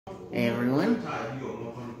Hey everyone,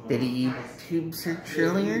 did a YouTube search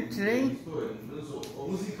earlier today,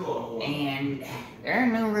 and there are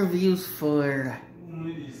no reviews for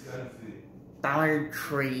Dollar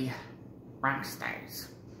Tree Rockstars.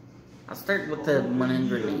 I'll start with the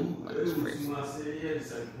 180 ones first.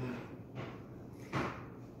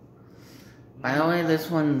 By the way, this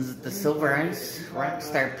one's the Silver Ice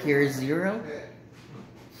Rockstar Pure Zero.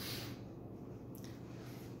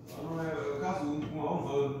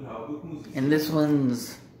 And this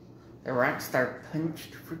one's the Rockstar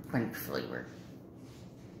Punched Fruit Punch flavor.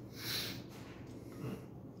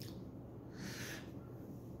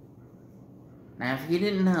 Now, if you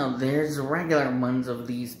didn't know, there's regular ones of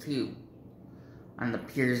these too on the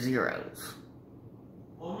Pure Zeros.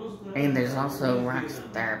 And there's also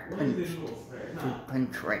Rockstar Punched Fruit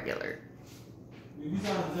Punch regular.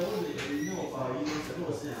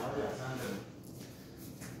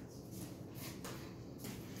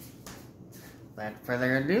 Without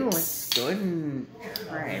further ado, let's go ahead and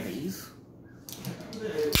try these.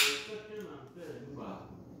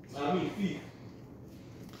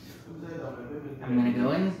 I'm gonna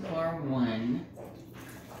go in for one.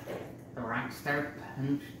 The Rockstar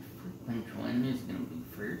Punch Fruit Punch one is gonna be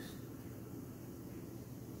first.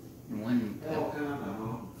 And one pill.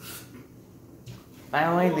 By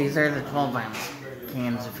the way, these are the 12-ounce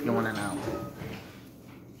cans if you wanna know.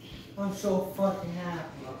 I'm so fucking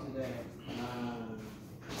happy today.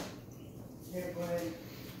 Here, buddy.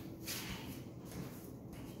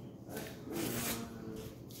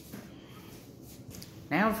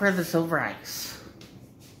 Now for the Silver Ice.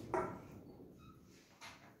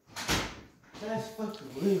 That's fucking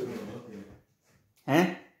weird.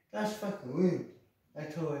 Huh? That's fucking weird. I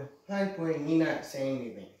told him, hi, boy, and he not saying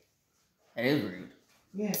anything. That is rude.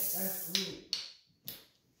 Yes, that's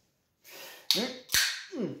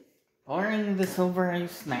weird. Pouring the Silver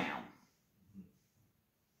Ice now.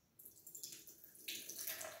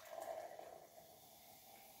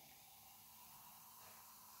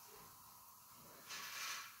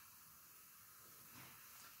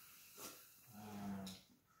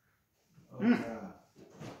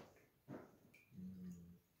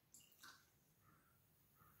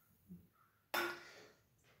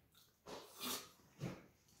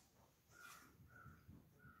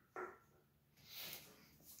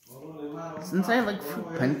 Since I like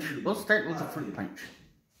Fruit Punch, we'll start with the Fruit Punch.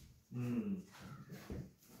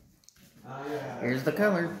 Here's the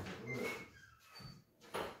color.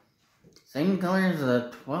 Same color as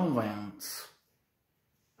a 12-ounce.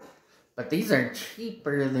 But these are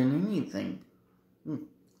cheaper than anything.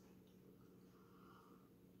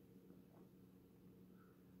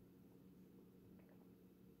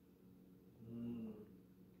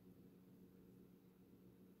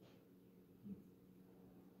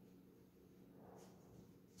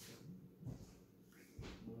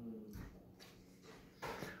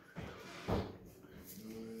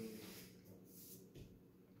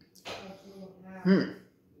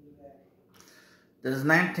 Does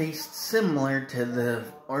not taste similar to the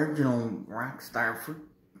original Rockstar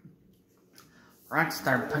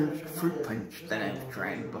Punch Fruit Punch that I've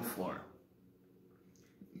tried before.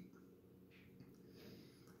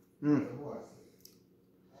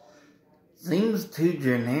 Seems too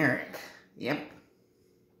generic. Yep.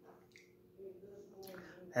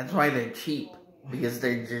 That's why they're cheap, because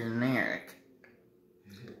they're generic.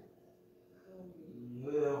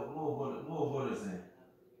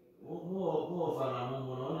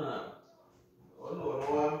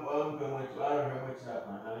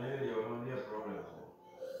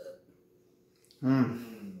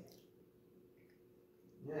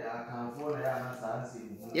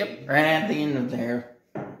 Yep, right at the end of there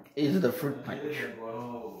is the Fruit Punch.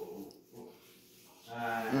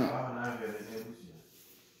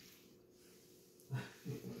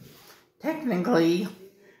 Technically,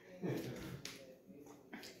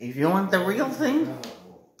 if you want the real thing,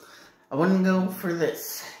 I wouldn't go for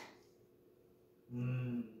this.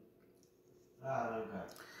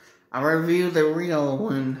 I'll review the real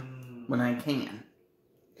one when I can.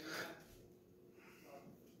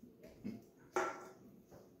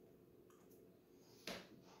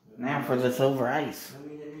 Now for the Silver Ice.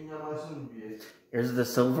 Here's the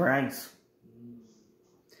Silver Ice.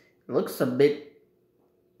 It looks a bit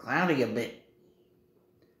cloudy a bit.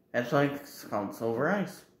 That's why it's called Silver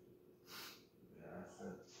Ice.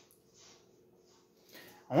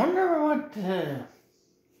 I wonder what...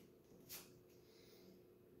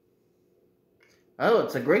 Oh,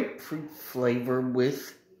 it's a grapefruit flavor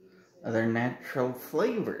with other natural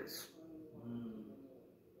flavors.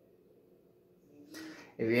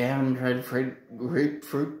 If you haven't tried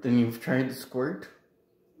grapefruit, then you've tried the squirt.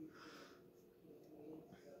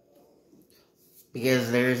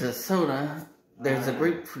 Because there's a soda, there's a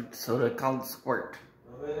grapefruit soda called Squirt.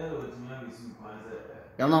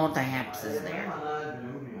 You'll know what the haps is there.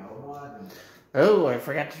 Oh, I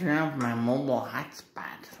forgot to turn off my mobile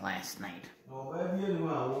hotspot last night.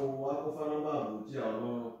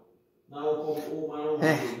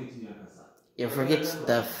 You forget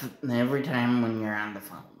stuff every time when you're on the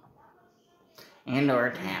phone. And or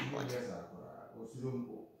a tablet.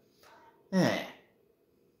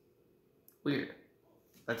 Weird.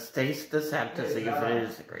 Let's taste this out to see if it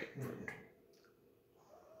is a grapefruit.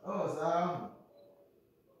 Oh, Sam.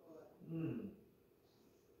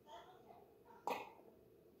 Okay.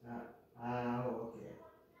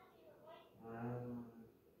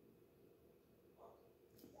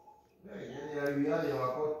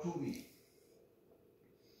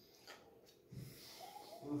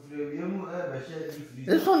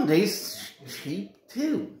 This one tastes cheap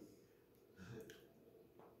too.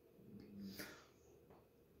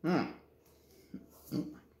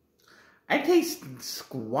 I taste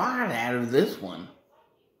squat out of this one.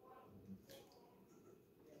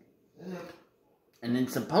 And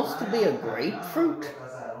it's supposed to be a grapefruit?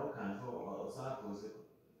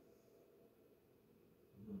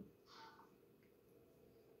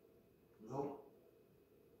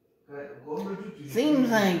 Seems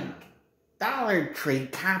like Dollar Tree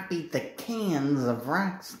copied the cans of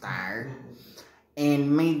Rockstar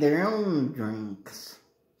and made their own drinks.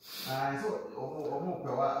 Out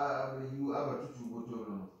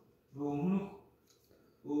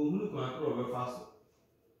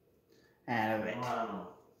of it.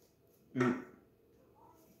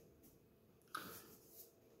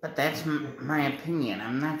 But that's my opinion.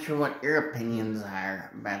 I'm not sure what your opinions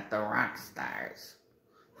are about the Rockstars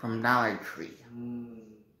from Dollar Tree.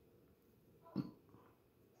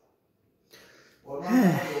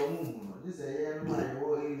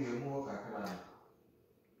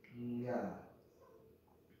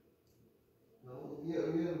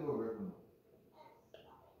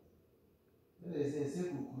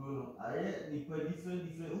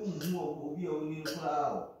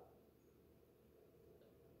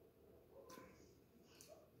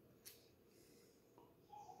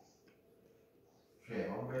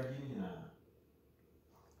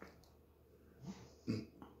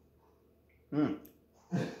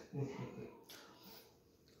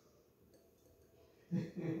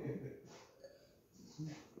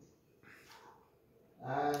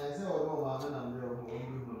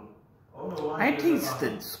 I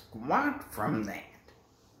tasted squat from that.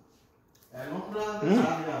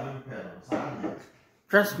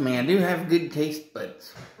 Trust me, I do have good taste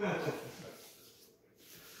buds.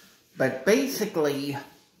 But basically,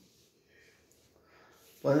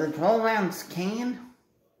 with a 12-ounce can,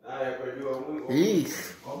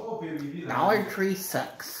 Dollar Tree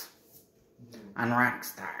sucks on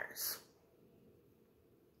Rockstars.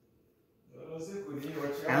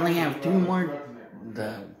 I only have 2 more,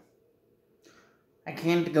 though. I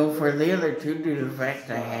can't go for the other 2 due to the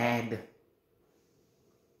fact I had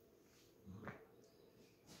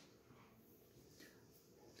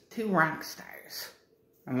two Rockstars.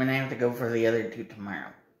 I'm going to have to go for the other 2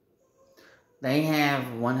 tomorrow. They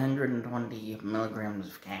have 120 milligrams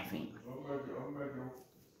of caffeine.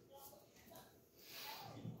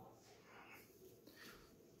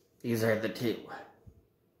 These are the 2.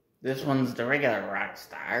 This one's the regular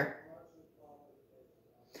Rockstar,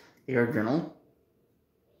 the original.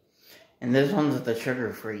 And this one's the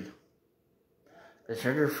sugar-free. The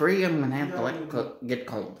sugar-free, I'm going to have to let get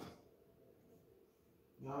cold.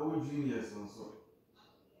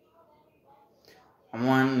 I'm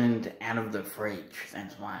wanting it out of the fridge,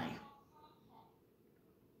 that's why.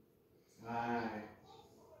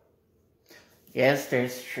 Yes,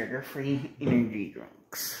 there's sugar-free energy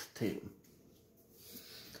drinks, too.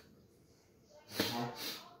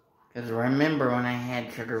 Because remember when I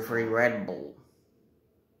had sugar-free Red Bull.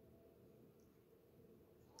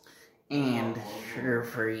 And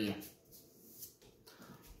sugar-free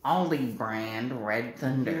Aldi brand Red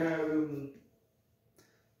Thunder.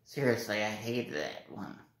 Seriously, I hated that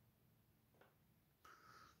one.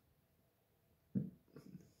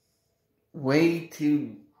 Way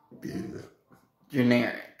too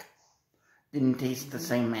generic. Didn't taste the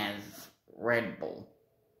same as Red Bull.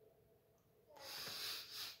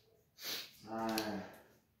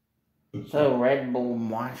 So Red Bull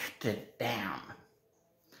washed it down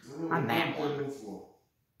on that one.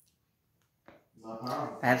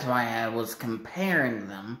 That's why I was comparing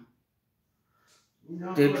them,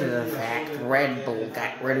 due to the fact Red Bull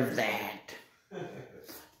got rid of that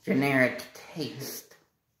generic taste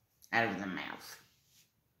out of the mouth.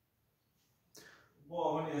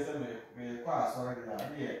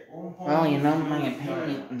 Well, you know my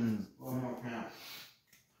opinion.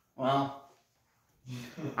 Well,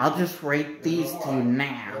 I'll just rate these two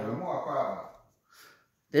now.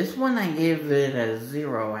 This one I give it a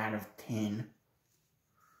 0 out of 10.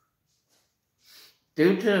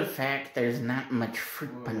 Due to the fact there's not much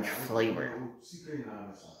fruit punch flavor.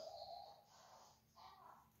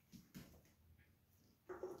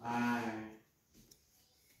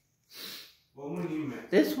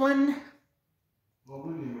 This one,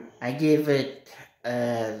 I give it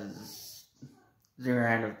a 0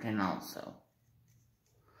 out of 10 also.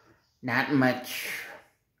 Not much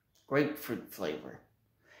grapefruit flavor.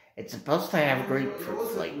 It's supposed to have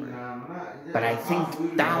grapefruit flavor, but I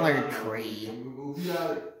think Dollar Tree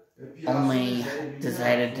only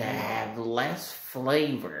decided to have less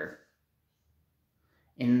flavor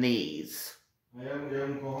in these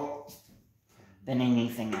than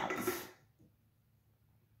anything else.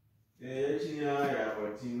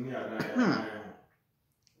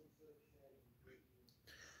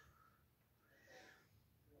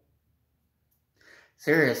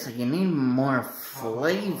 Seriously, you need more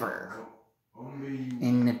flavor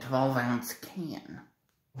in the 12-ounce can.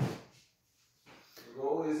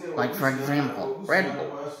 Like, for example, Red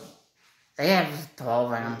Bull. They have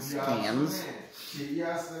 12-ounce cans.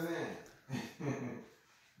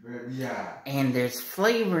 And there's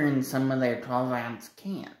flavor in some of their 12-ounce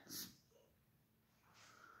cans.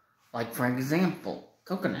 Like, for example,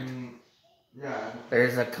 coconut.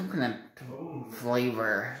 There's a coconut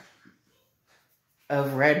flavor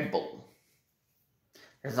of Red Bull.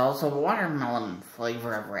 There's also watermelon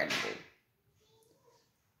flavor of Red Bull.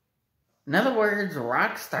 In other words,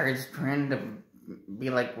 Rockstar is trying to be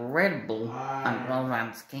like Red Bull on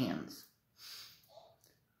 12-ounce cans.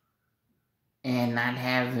 And not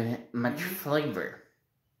have much flavor.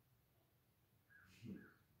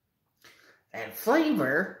 That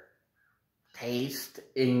flavor taste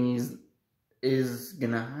is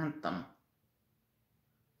gonna haunt them.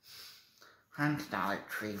 Haunt Dollar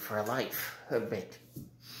Tree for life a bit.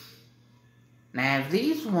 Now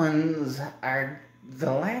these ones are,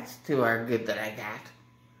 the last two are good that I got.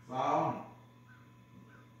 Wow.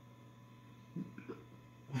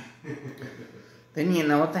 Then you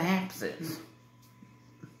know what the haps is.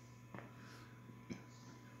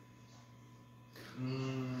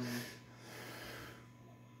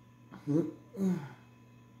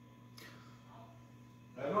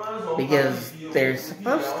 Because they're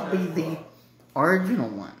supposed to be the original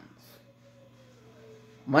ones.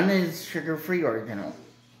 One is sugar-free original.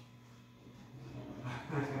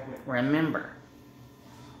 Remember,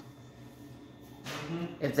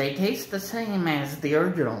 if they taste the same as the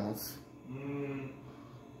originals, then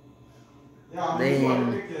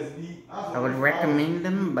I would recommend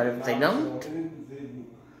them, but if they don't,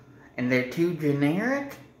 and they're too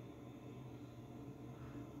generic,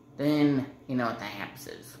 then you know what the haps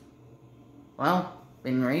is. Well,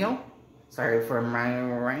 been real. Sorry for my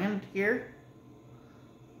rant here.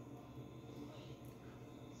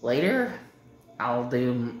 Later,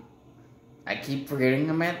 I keep forgetting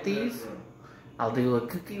about these. I'll do a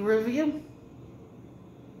cookie review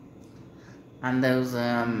on those,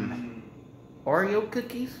 Oreo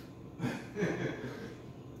cookies.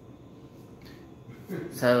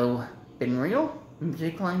 So, been real,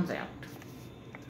 Jake Line's out.